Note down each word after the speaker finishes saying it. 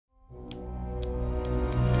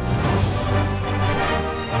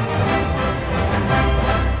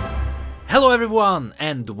Hello everyone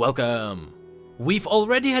and welcome! We've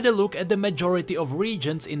already had a look at the majority of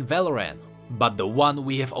regions in Valorant, but the one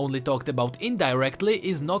we have only talked about indirectly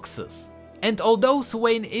is Noxus. And although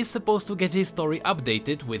Swain is supposed to get his story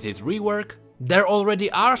updated with his rework, there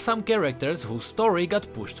already are some characters whose story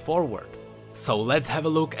got pushed forward. So let's have a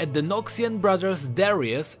look at the Noxian brothers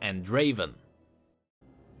Darius and Draven.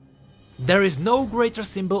 There is no greater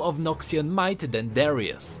symbol of Noxian might than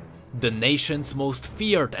Darius, the nation's most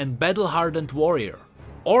feared and battle-hardened warrior.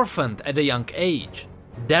 Orphaned at a young age,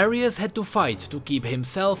 Darius had to fight to keep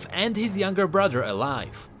himself and his younger brother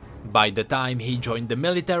alive. By the time he joined the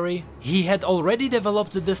military, he had already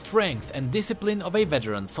developed the strength and discipline of a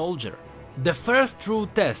veteran soldier. The first true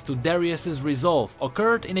test to Darius's resolve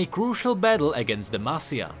occurred in a crucial battle against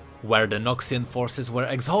Demacia, where the Noxian forces were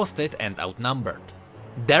exhausted and outnumbered.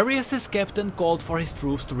 Darius's captain called for his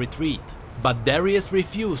troops to retreat, but Darius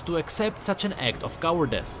refused to accept such an act of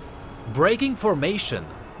cowardice. Breaking formation,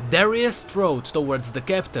 Darius strode towards the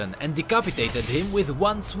captain and decapitated him with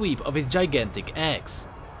one sweep of his gigantic axe.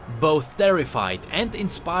 Both terrified and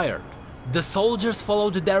inspired, the soldiers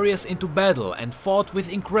followed Darius into battle and fought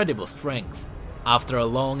with incredible strength. After a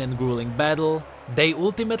long and grueling battle, they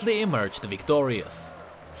ultimately emerged victorious.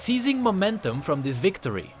 Seizing momentum from this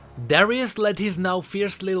victory, Darius led his now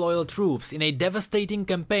fiercely loyal troops in a devastating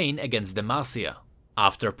campaign against Demacia.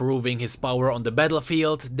 After proving his power on the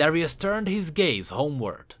battlefield, Darius turned his gaze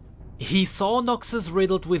homeward. He saw Noxus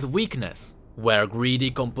riddled with weakness, where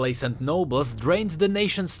greedy, complacent nobles drained the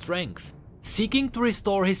nation's strength. Seeking to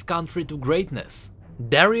restore his country to greatness,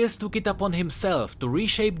 Darius took it upon himself to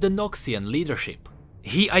reshape the Noxian leadership.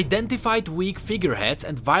 He identified weak figureheads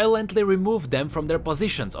and violently removed them from their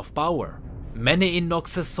positions of power. Many in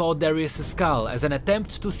Noxus saw Darius' skull as an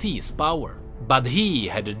attempt to seize power, but he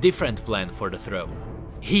had a different plan for the throne.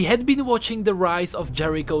 He had been watching the rise of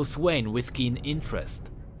Jericho Swain with keen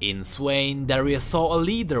interest. In Swain, Darius saw a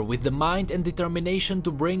leader with the mind and determination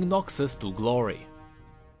to bring Noxus to glory.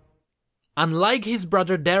 Unlike his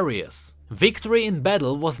brother Darius, victory in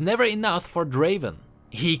battle was never enough for Draven.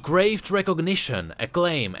 He craved recognition,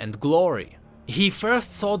 acclaim and glory. He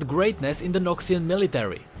first sought greatness in the Noxian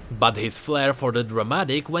military, but his flair for the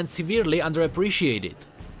dramatic went severely underappreciated.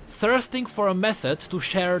 Thirsting for a method to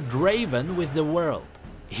share Draven with the world,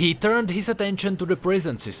 he turned his attention to the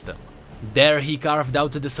prison system. There he carved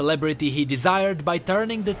out the celebrity he desired by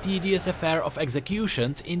turning the tedious affair of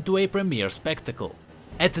executions into a premier spectacle.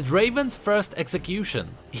 At Draven's first execution,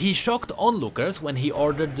 he shocked onlookers when he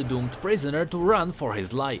ordered the doomed prisoner to run for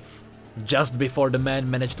his life. Just before the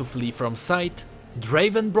man managed to flee from sight,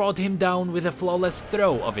 Draven brought him down with a flawless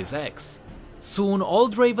throw of his axe. Soon all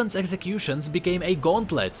Draven's executions became a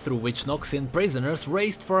gauntlet through which Noxian prisoners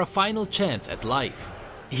raced for a final chance at life.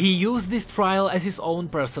 He used this trial as his own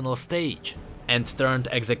personal stage, and turned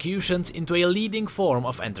executions into a leading form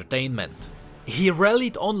of entertainment. He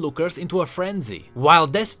rallied onlookers into a frenzy, while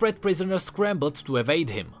desperate prisoners scrambled to evade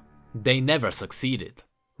him. They never succeeded.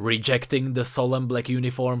 Rejecting the solemn black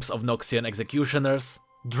uniforms of Noxian executioners,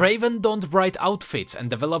 Draven donned bright outfits and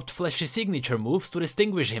developed flashy signature moves to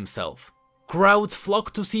distinguish himself. Crowds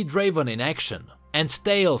flocked to see Draven in action, and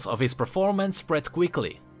tales of his performance spread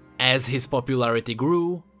quickly. As his popularity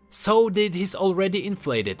grew, so did his already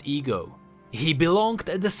inflated ego. He belonged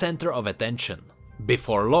at the center of attention.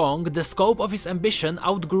 Before long, the scope of his ambition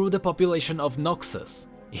outgrew the population of Noxus.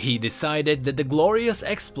 He decided that the glorious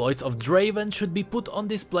exploits of Draven should be put on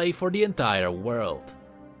display for the entire world.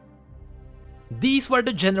 These were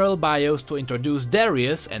the general bios to introduce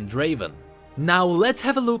Darius and Draven. Now let's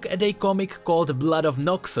have a look at a comic called Blood of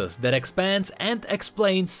Noxus that expands and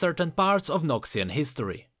explains certain parts of Noxian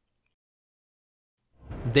history.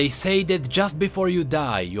 They say that just before you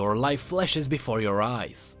die, your life flashes before your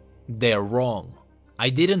eyes. They're wrong. I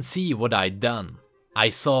didn't see what I'd done. I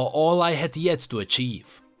saw all I had yet to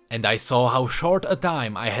achieve, and I saw how short a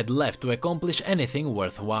time I had left to accomplish anything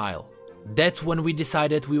worthwhile. That's when we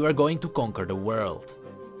decided we were going to conquer the world.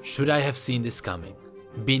 Should I have seen this coming?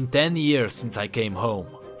 Been 10 years since I came home,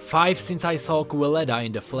 5 since I saw Quilleda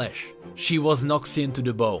in the flesh. She was Noxian to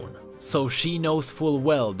the bone, so she knows full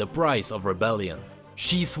well the price of rebellion.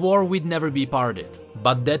 She swore we'd never be parted,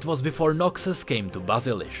 but that was before Noxus came to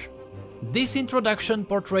Basilish. This introduction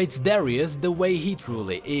portrays Darius the way he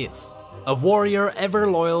truly is, a warrior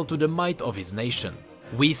ever loyal to the might of his nation.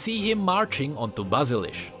 We see him marching onto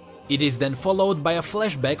Basilish. It is then followed by a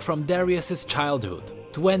flashback from Darius' childhood,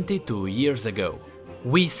 22 years ago.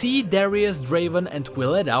 We see Darius, Draven and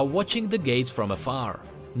Quilleda watching the gates from afar.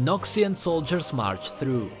 Noxian soldiers march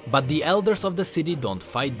through, but the elders of the city don't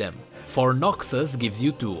fight them, for Noxus gives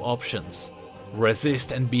you two options: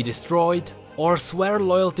 resist and be destroyed, or swear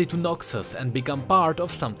loyalty to Noxus and become part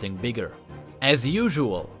of something bigger. As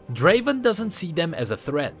usual, Draven doesn't see them as a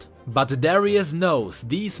threat, but Darius knows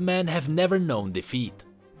these men have never known defeat.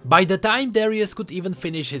 By the time Darius could even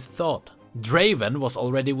finish his thought, Draven was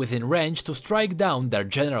already within range to strike down their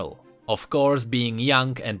general. Of course, being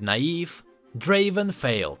young and naive, Draven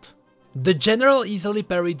failed. The general easily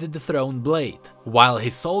parried the thrown blade, while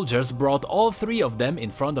his soldiers brought all three of them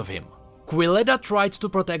in front of him. Quilleda tried to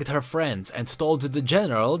protect her friends and told the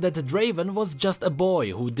general that Draven was just a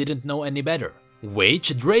boy who didn't know any better,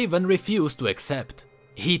 which Draven refused to accept.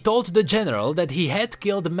 He told the general that he had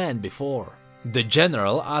killed men before. The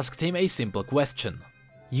general asked him a simple question.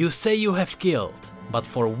 "You say you have killed, but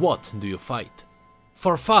for what do you fight?"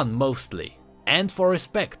 "For fun mostly, and for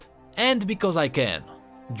respect, and because I can,"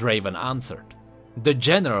 Draven answered. The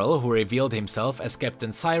general, who revealed himself as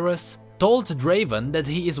Captain Cyrus, told Draven that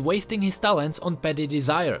he is wasting his talents on petty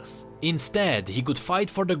desires. Instead, he could fight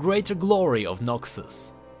for the greater glory of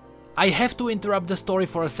Noxus. I have to interrupt the story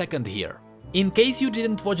for a second here. In case you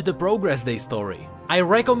didn't watch the Progress Day story, I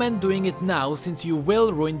recommend doing it now since you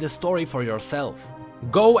will ruin the story for yourself.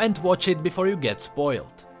 Go and watch it before you get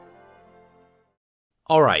spoiled.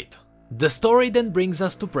 Alright, the story then brings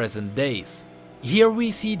us to present days. Here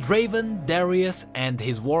we see Draven, Darius and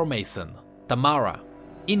his war mason, Tamara.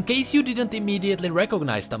 In case you didn't immediately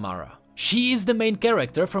recognize Tamara, she is the main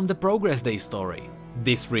character from the Progress Day story.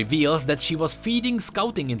 This reveals that she was feeding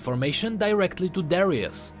scouting information directly to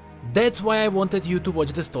Darius. That's why I wanted you to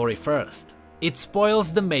watch the story first. It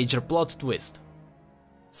spoils the major plot twist.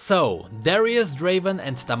 So, Darius, Draven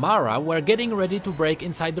and Tamara were getting ready to break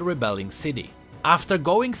inside the rebelling city. After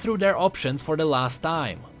going through their options for the last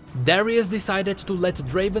time, Darius decided to let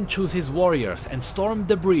Draven choose his warriors and storm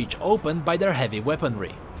the breach opened by their heavy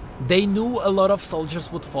weaponry. They knew a lot of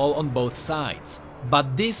soldiers would fall on both sides,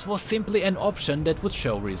 but this was simply an option that would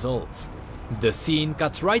show results. The scene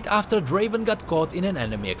cuts right after Draven got caught in an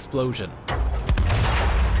enemy explosion.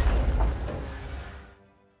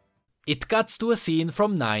 It cuts to a scene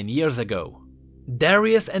from 9 years ago.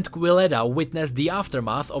 Darius and Quilleda witnessed the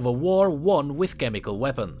aftermath of a war won with chemical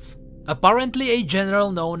weapons. Apparently a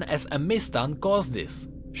general known as a Mistan caused this.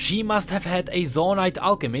 She must have had a Zoanite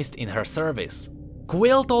alchemist in her service.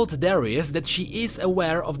 Quill told Darius that she is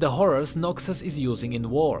aware of the horrors Noxus is using in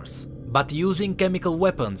wars, but using chemical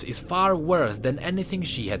weapons is far worse than anything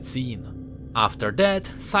she had seen. After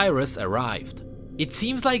that, Cyrus arrived. It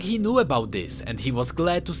seems like he knew about this and he was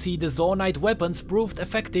glad to see the Zoanite weapons proved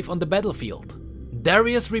effective on the battlefield.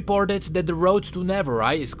 Darius reported that the road to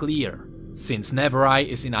Neverai is clear. Since Neverai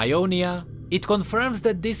is in Ionia, it confirms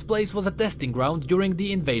that this place was a testing ground during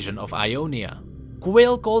the invasion of Ionia.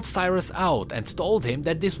 Quill called Cyrus out and told him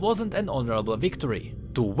that this wasn't an honorable victory,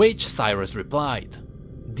 to which Cyrus replied,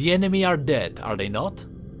 "The enemy are dead, are they not?"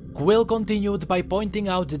 Quill continued by pointing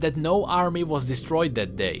out that no army was destroyed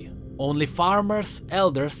that day, only farmers,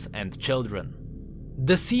 elders and children.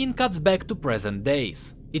 The scene cuts back to present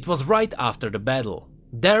days. It was right after the battle.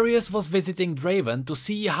 Darius was visiting Draven to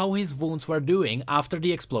see how his wounds were doing after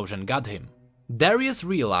the explosion got him. Darius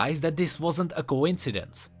realized that this wasn't a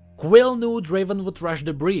coincidence. Quill knew Draven would rush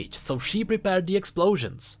the breach, so she prepared the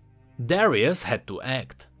explosions. Darius had to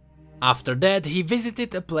act. After that, he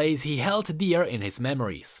visited a place he held dear in his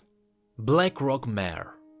memories. Black Rock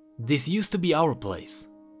Mare. This used to be our place.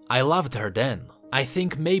 I loved her then. I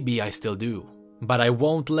think maybe I still do. But I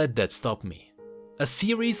won't let that stop me. A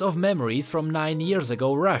series of memories from 9 years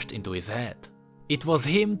ago rushed into his head. It was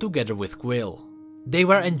him together with Quill. They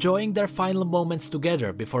were enjoying their final moments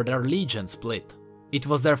together before their legion split. It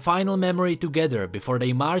was their final memory together before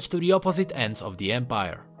they marched to the opposite ends of the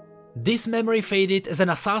Empire. This memory faded as an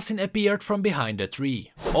assassin appeared from behind a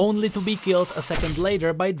tree, only to be killed a second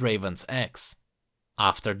later by Draven's axe.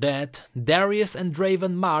 After that, Darius and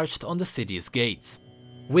Draven marched on the city's gates.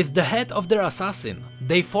 With the head of their assassin,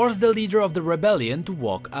 they forced the leader of the rebellion to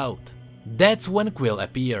walk out. That's when Quill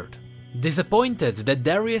appeared. Disappointed that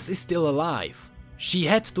Darius is still alive, she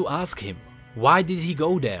had to ask him, why did he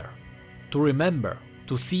go there? To remember,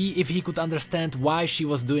 to see if he could understand why she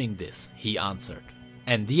was doing this, he answered.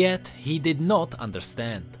 And yet, he did not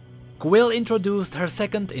understand. Quill introduced her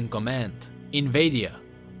second in command, Invadia.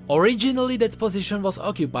 Originally that position was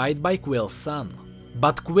occupied by Quill's son.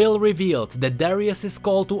 But Quill revealed that Darius's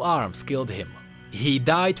call to arms killed him. He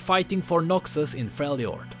died fighting for Noxus in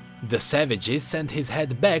Freljord. The savages sent his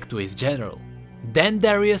head back to his general. Then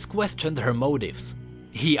Darius questioned her motives.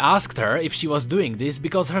 He asked her if she was doing this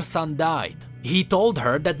because her son died. He told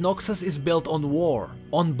her that Noxus is built on war,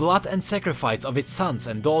 on blood and sacrifice of its sons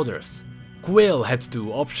and daughters. Quill had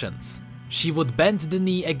two options. She would bend the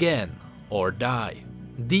knee again, or die.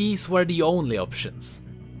 These were the only options.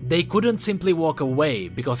 They couldn't simply walk away,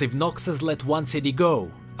 because if Noxus let one city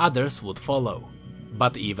go, others would follow.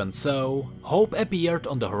 But even so, hope appeared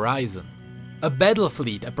on the horizon. A battle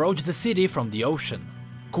fleet approached the city from the ocean.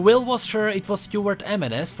 Quill was sure it was Steward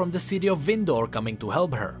Amenes from the city of Vindor coming to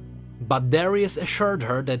help her, but Darius assured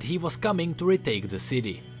her that he was coming to retake the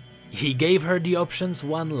city. He gave her the options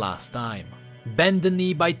one last time: bend the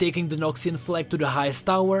knee by taking the Noxian flag to the highest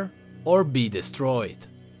tower, or be destroyed.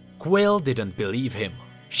 Quill didn't believe him.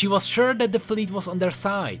 She was sure that the fleet was on their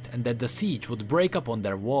side and that the siege would break upon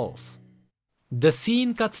their walls. The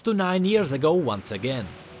scene cuts to 9 years ago once again.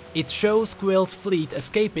 It shows Quill's fleet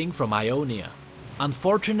escaping from Ionia.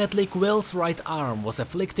 Unfortunately, Quill's right arm was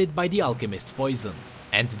afflicted by the alchemist's poison,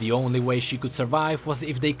 and the only way she could survive was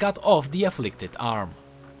if they cut off the afflicted arm.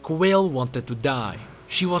 Quill wanted to die.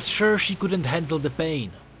 She was sure she couldn't handle the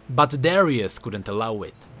pain, but Darius couldn't allow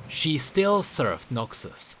it. She still served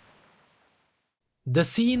Noxus. The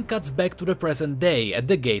scene cuts back to the present day at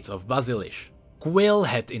the gates of Basilish. Quill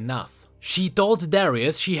had enough. She told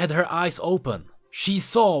Darius she had her eyes open. She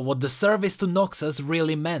saw what the service to Noxus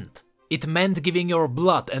really meant. It meant giving your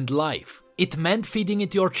blood and life. It meant feeding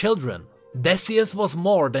it your children. Decius was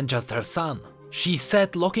more than just her son. She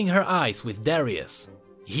said, locking her eyes with Darius.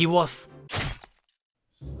 He was...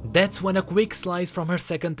 That's when a quick slice from her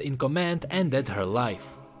second in command ended her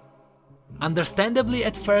life. Understandably,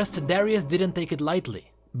 at first Darius didn't take it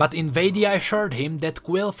lightly, but Invadia assured him that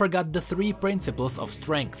Quill forgot the 3 principles of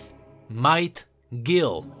strength: might,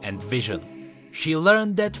 gil, and vision. She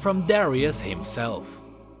learned that from Darius himself.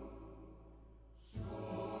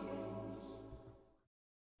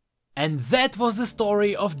 And that was the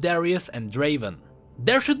story of Darius and Draven.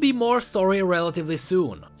 There should be more story relatively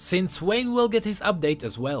soon, since Wayne will get his update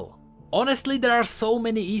as well. Honestly, there are so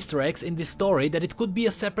many Easter eggs in this story that it could be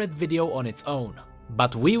a separate video on its own.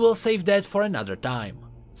 But we will save that for another time.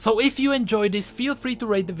 So if you enjoyed this, feel free to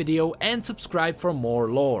rate the video and subscribe for more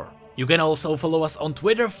lore. You can also follow us on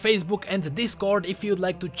Twitter, Facebook and Discord if you'd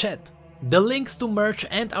like to chat. The links to merch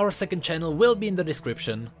and our second channel will be in the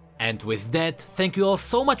description. And with that, thank you all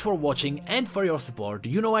so much for watching and for your support.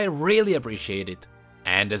 You know I really appreciate it.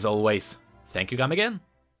 And as always, thank you, come again.